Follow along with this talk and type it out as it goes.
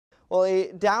Well,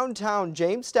 a downtown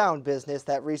Jamestown business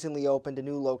that recently opened a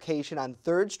new location on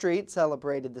 3rd Street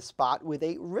celebrated the spot with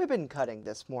a ribbon cutting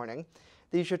this morning.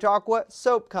 The Chautauqua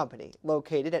Soap Company,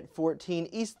 located at 14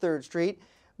 East 3rd Street,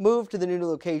 moved to the new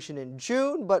location in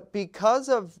June, but because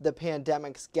of the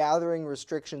pandemic's gathering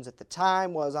restrictions at the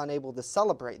time, was unable to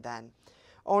celebrate then.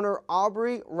 Owner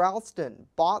Aubrey Ralston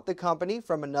bought the company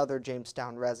from another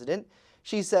Jamestown resident.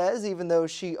 She says even though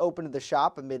she opened the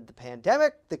shop amid the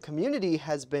pandemic, the community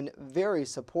has been very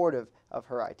supportive of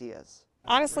her ideas.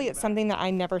 Honestly, it's something that I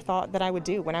never thought that I would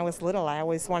do. When I was little, I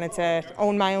always wanted to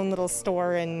own my own little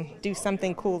store and do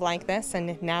something cool like this,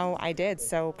 and now I did.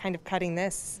 So kind of cutting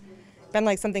this, been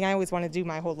like something I always wanted to do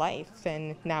my whole life,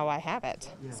 and now I have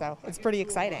it. So it's pretty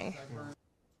exciting.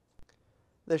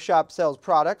 The shop sells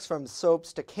products from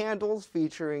soaps to candles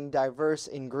featuring diverse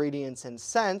ingredients and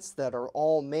scents that are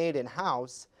all made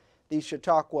in-house. The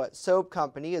Chautauqua Soap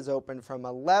Company is open from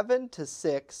 11 to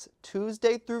 6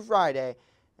 Tuesday through Friday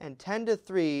and 10 to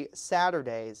 3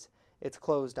 Saturdays. It's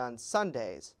closed on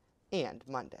Sundays and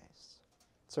Mondays.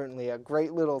 Certainly a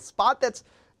great little spot that's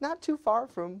not too far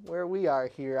from where we are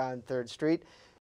here on 3rd Street.